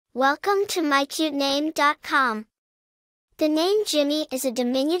Welcome to mycutename.com. The name Jimmy is a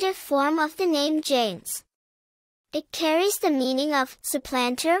diminutive form of the name James. It carries the meaning of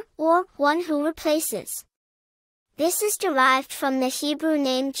supplanter or one who replaces. This is derived from the Hebrew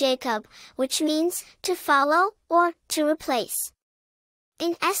name Jacob, which means to follow or to replace.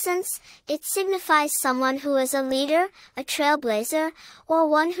 In essence, it signifies someone who is a leader, a trailblazer, or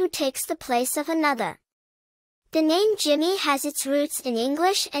one who takes the place of another. The name Jimmy has its roots in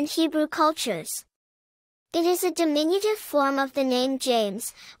English and Hebrew cultures. It is a diminutive form of the name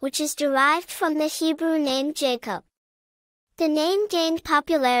James, which is derived from the Hebrew name Jacob. The name gained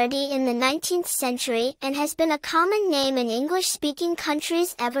popularity in the 19th century and has been a common name in English-speaking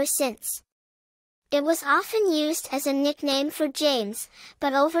countries ever since. It was often used as a nickname for James,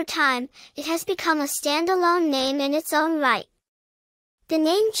 but over time, it has become a standalone name in its own right. The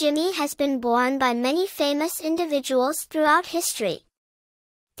name Jimmy has been borne by many famous individuals throughout history.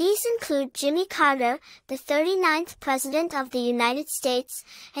 These include Jimmy Carter, the 39th President of the United States,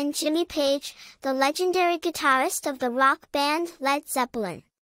 and Jimmy Page, the legendary guitarist of the rock band Led Zeppelin.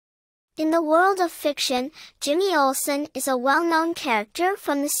 In the world of fiction, Jimmy Olsen is a well-known character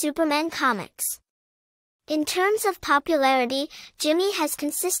from the Superman comics. In terms of popularity, Jimmy has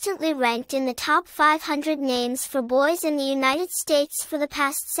consistently ranked in the top 500 names for boys in the United States for the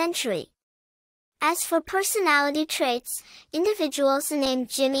past century. As for personality traits, individuals named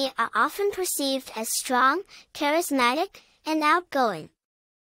Jimmy are often perceived as strong, charismatic, and outgoing.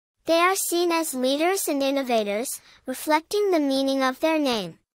 They are seen as leaders and innovators, reflecting the meaning of their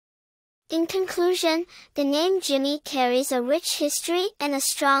name. In conclusion, the name Jimmy carries a rich history and a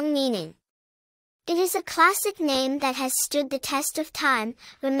strong meaning. It is a classic name that has stood the test of time,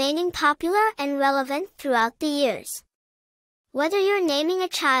 remaining popular and relevant throughout the years. Whether you're naming a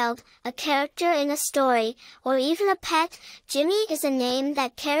child, a character in a story, or even a pet, Jimmy is a name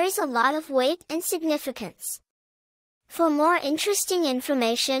that carries a lot of weight and significance. For more interesting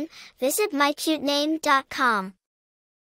information, visit mycutename.com.